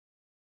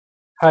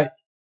Hi,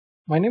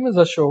 my name is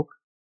Ashok,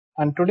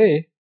 and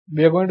today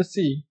we are going to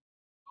see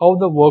how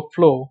the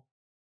workflow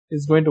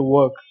is going to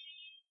work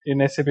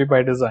in SAP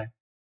ByDesign.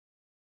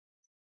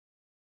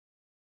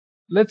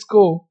 Let's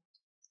go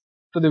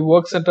to the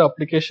Work Center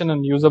application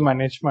and user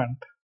management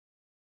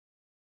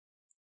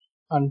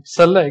and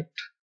select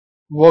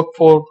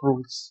workflow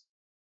rules.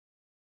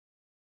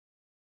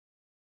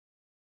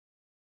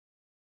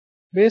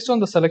 Based on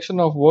the selection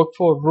of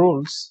workflow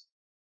rules,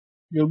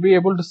 you'll be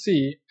able to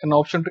see an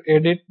option to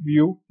edit,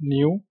 view,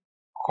 new,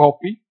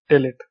 copy,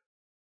 delete.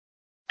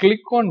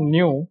 Click on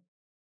new,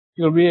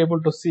 you'll be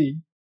able to see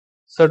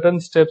certain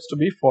steps to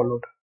be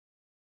followed.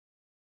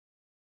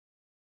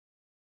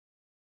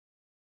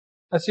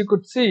 As you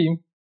could see,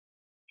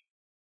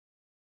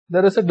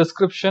 there is a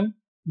description,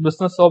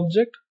 business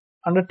object,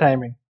 and a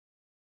timing.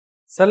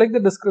 Select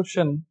the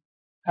description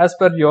as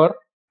per your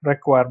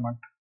requirement.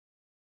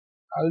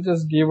 I'll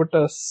just give it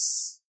a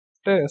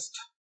test.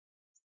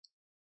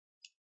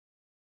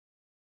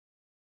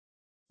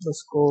 The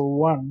score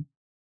 1.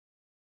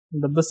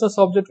 The business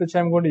object which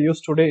I'm going to use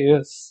today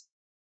is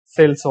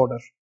sales order.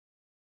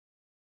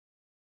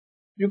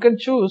 You can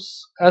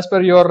choose as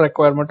per your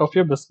requirement of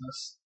your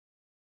business.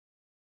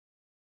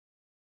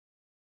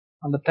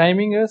 And the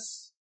timing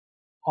is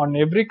on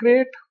every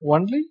create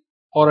only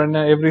or on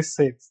every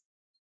save.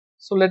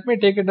 So let me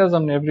take it as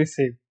on every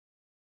save.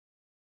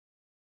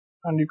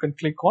 And you can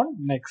click on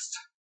next.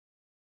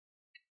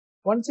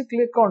 Once you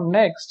click on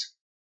next,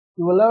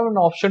 you will have an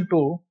option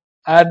to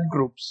add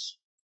groups.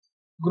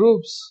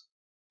 Groups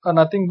are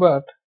nothing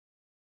but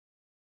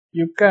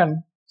you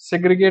can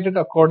segregate it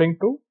according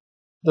to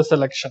the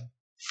selection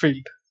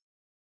field.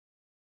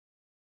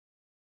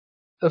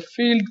 The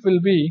field will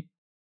be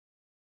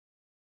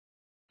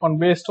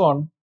based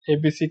on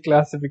ABC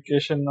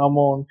classification,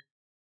 amount,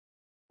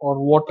 or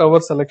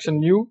whatever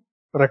selection you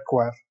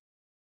require.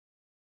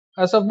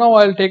 As of now,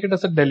 I'll take it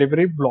as a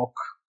delivery block.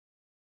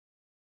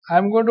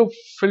 I'm going to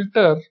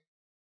filter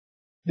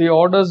the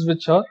orders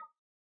which are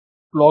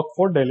blocked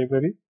for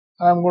delivery.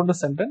 I'm going to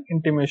send an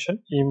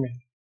intimation email.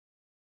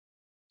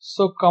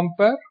 So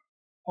compare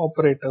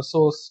operator.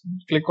 So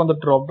click on the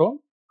drop down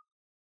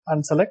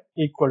and select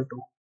equal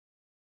to,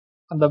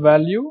 and the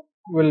value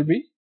will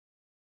be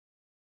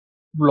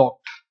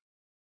blocked.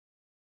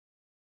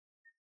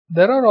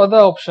 There are other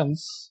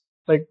options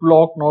like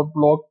block, not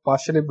blocked,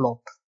 partially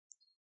blocked.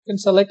 You can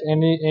select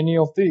any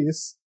of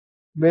these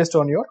based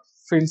on your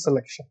field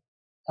selection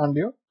and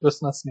your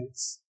business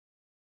needs.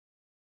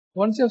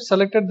 Once you have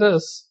selected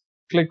this,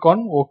 click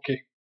on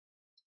OK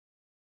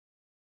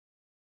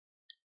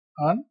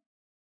and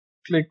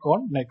click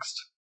on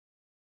next.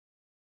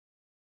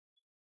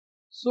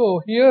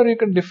 So here you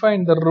can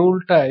define the rule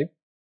type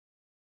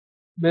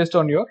based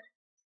on your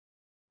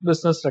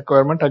business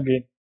requirement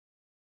again.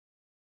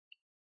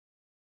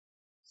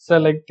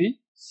 Select the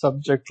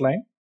subject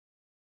line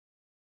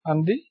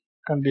and the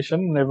condition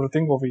and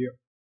everything over here.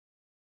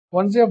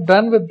 Once you have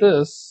done with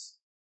this,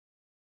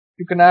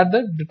 you can add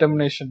the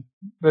determination,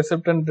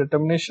 recipient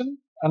determination,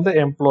 and the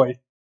employee.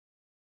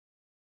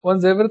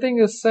 Once everything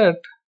is set,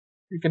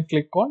 you can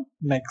click on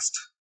next.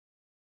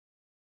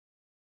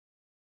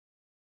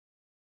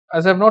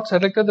 As I have not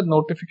selected the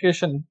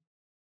notification,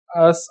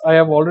 as I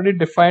have already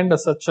defined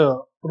such a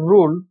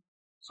rule,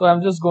 so I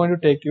am just going to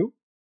take you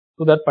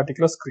to that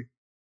particular screen.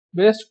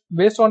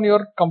 Based on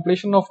your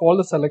completion of all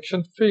the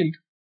selection field,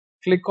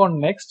 click on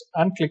next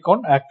and click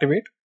on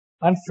activate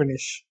and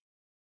finish.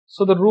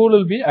 So the rule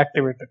will be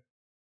activated.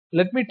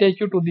 Let me take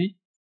you to the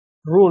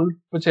rule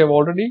which I have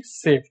already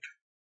saved.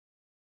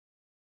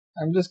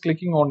 I'm just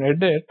clicking on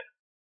edit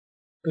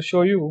to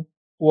show you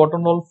what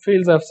all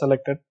fields I have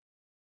selected.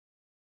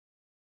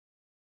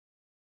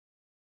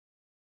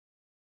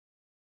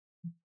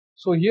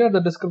 So here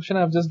the description I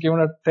have just given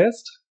a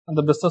test, and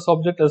the business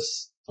object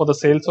is for the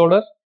sales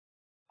order,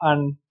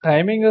 and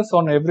timing is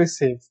on every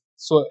save.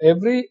 So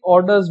every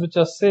orders which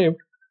are saved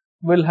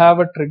will have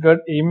a triggered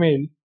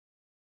email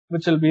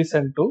which will be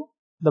sent to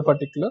the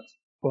particular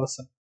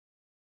person.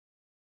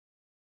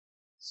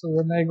 So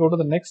when I go to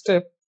the next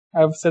step,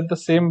 I have set the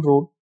same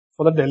rule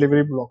for the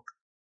delivery block.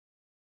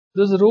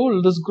 This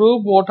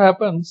group, what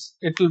happens,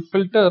 it will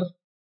filter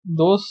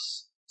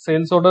those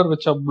sales order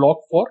which are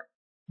blocked for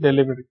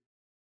delivery.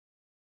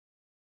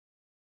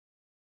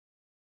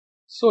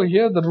 So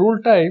here the rule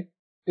type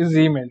is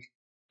email.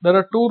 There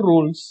are two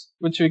rules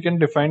which we can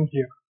define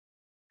here.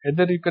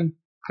 Either you can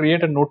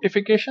create a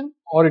notification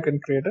or you can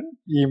create an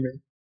email.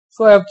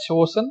 So I have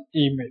chosen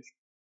email.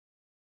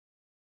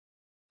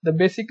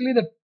 Basically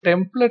the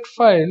template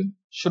file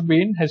should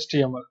be in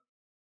HTML.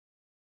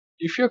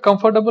 If you're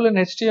comfortable in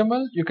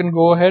HTML, you can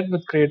go ahead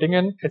with creating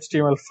an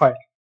HTML file,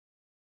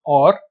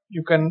 or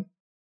you can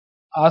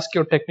ask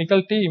your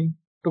technical team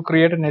to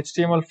create an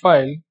HTML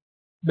file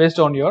based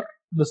on your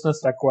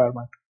business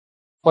requirement.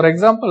 For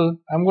example,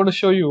 I'm going to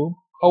show you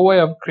how I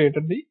have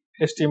created the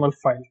HTML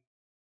file.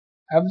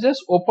 I've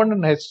just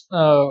opened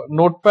a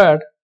notepad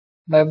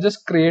and I've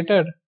just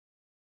created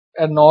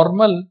a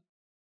normal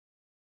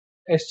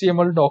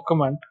HTML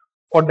document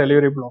for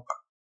delivery block.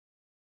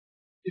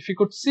 if you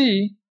could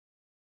see,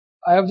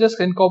 I have just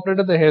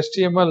incorporated the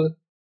HTML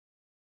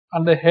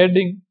and the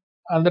heading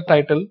and the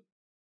title,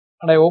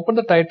 and I opened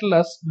the title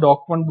as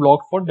document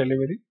block for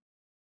delivery,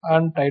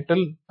 and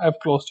title I have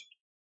closed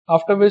it.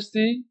 After which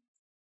the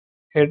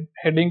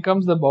heading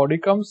comes, the body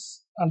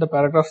comes, and the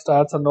paragraph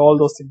starts, and all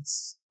those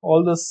things.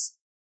 All this,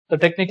 the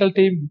technical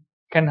team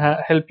can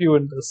help you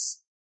in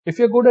this. If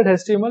you're good at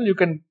HTML, you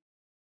can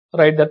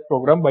write that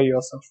program by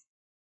yourself.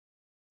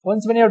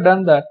 Once when you have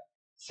done that,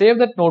 save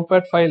that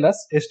notepad file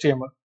as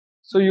HTML.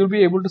 So you'll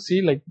be able to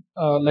see like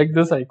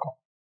this icon,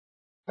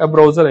 a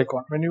browser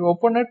icon. When you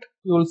open it,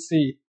 you will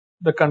see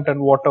the content,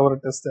 whatever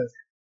it is there,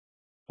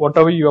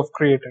 whatever you have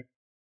created.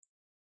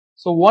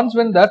 So once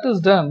when that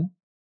is done,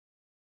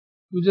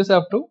 you just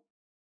have to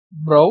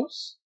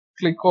browse,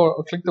 click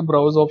the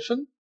browse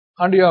option,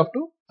 and you have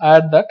to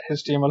add that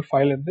HTML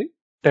file in the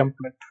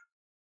template.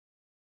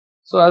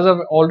 So as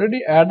I've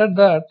already added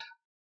that,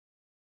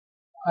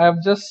 I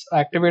have just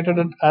activated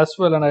it as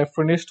well, and I have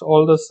finished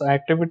all this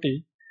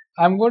activity.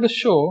 I'm going to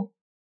show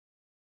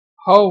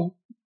how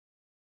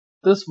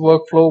this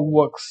workflow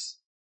works.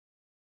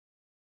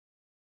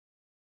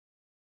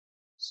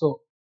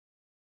 So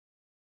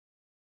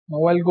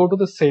now I'll go to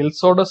the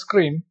sales order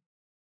screen.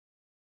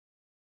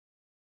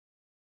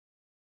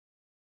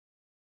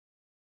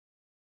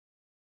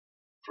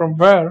 From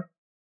where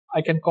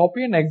I can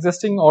copy an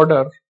existing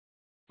order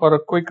for a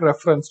quick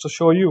reference to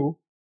show you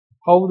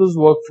how this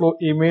workflow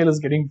email is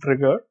getting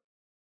triggered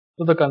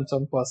to the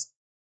concerned person.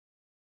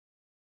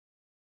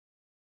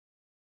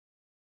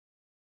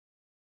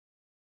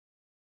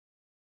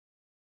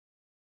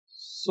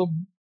 So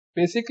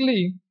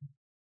basically,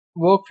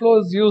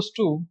 workflow is used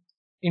to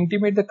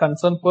intimate the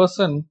concerned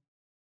person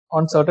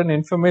on certain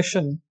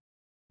information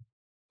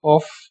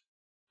of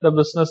the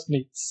business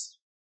needs.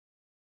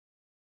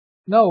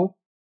 Now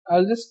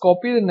I'll just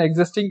copy an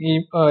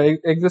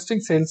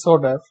existing sales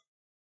order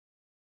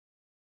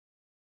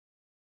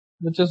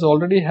which is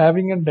already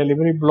having a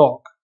delivery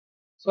block.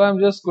 So I'm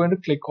just going to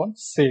click on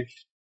save.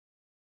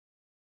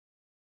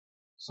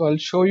 So I'll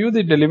show you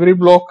the delivery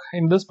block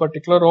in this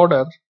particular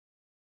order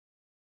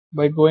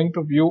by going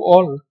to view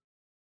all.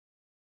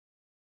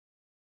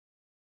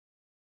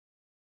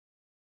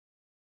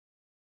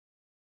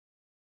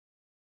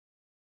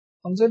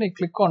 Once when I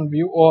click on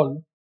view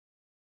all,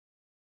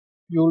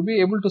 you will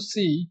be able to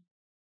see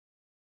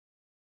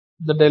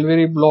the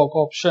delivery block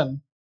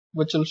option,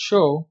 which will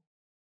show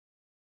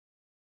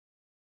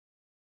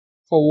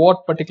for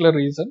what particular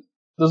reason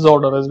this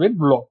order has been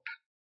blocked.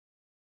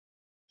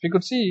 If you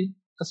could see,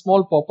 a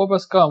small pop-up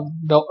has come,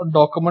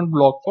 document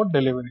block for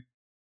delivery.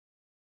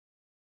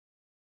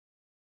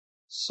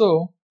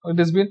 So it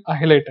has been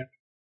highlighted.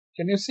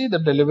 Can you see the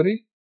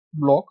delivery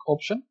block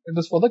option? It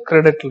is for the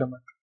credit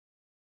limit.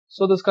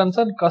 So this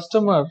concerned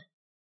customer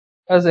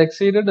has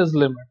exceeded his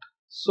limit.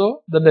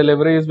 So the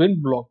delivery has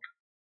been blocked.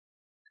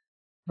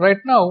 Right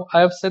now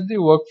I have set the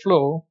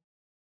workflow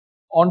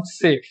on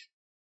save.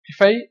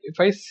 If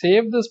I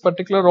save this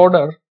particular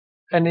order,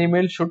 an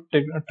email should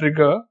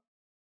trigger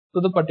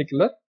to the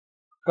particular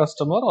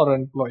customer or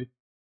employee.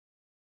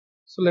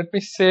 So let me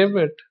save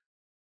it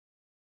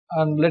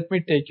and let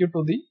me take you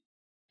to the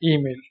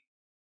email.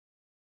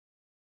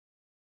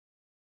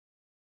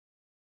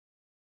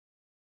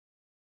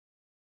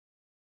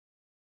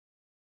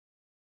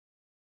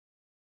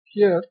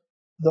 Here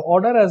the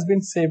order has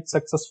been saved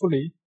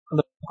successfully and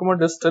the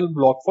document is still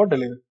blocked for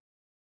delivery.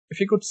 If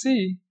you could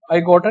see,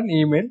 I got an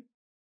email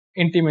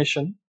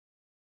intimation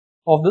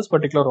of this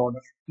particular order.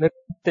 Let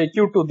me take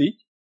you to the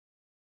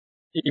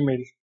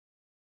email.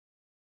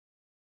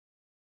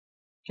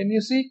 Can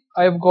you see,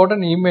 I have got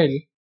an email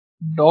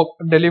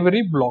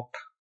delivery blocked.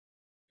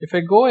 If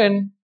I go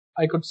in,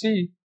 I could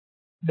see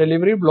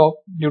delivery block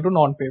due to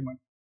non-payment.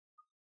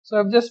 So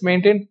I've just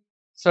maintained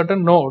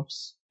certain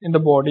notes in the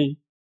body.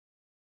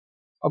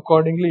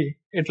 Accordingly,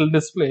 it will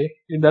display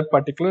in that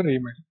particular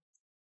email.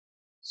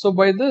 So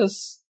by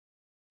this,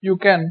 you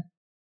can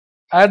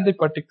add the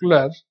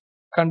particular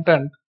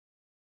content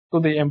to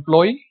the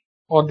employee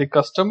or the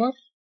customer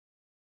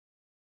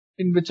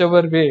in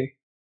whichever way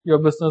your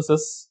business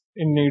is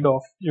in need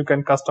of. You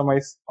can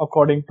customize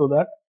according to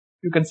that.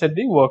 You can set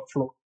the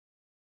workflow.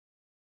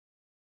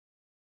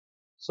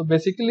 So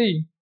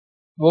basically,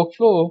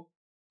 workflow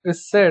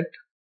is set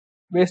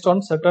based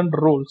on certain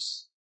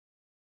rules.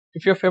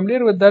 If you're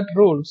familiar with that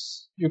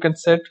rules, you can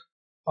set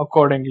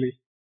accordingly.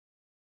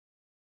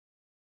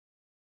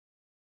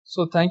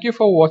 So thank you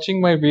for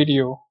watching my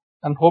video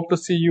and hope to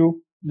see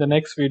you in the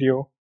next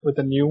video with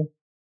a new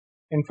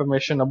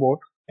information about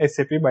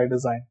SAP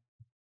ByDesign.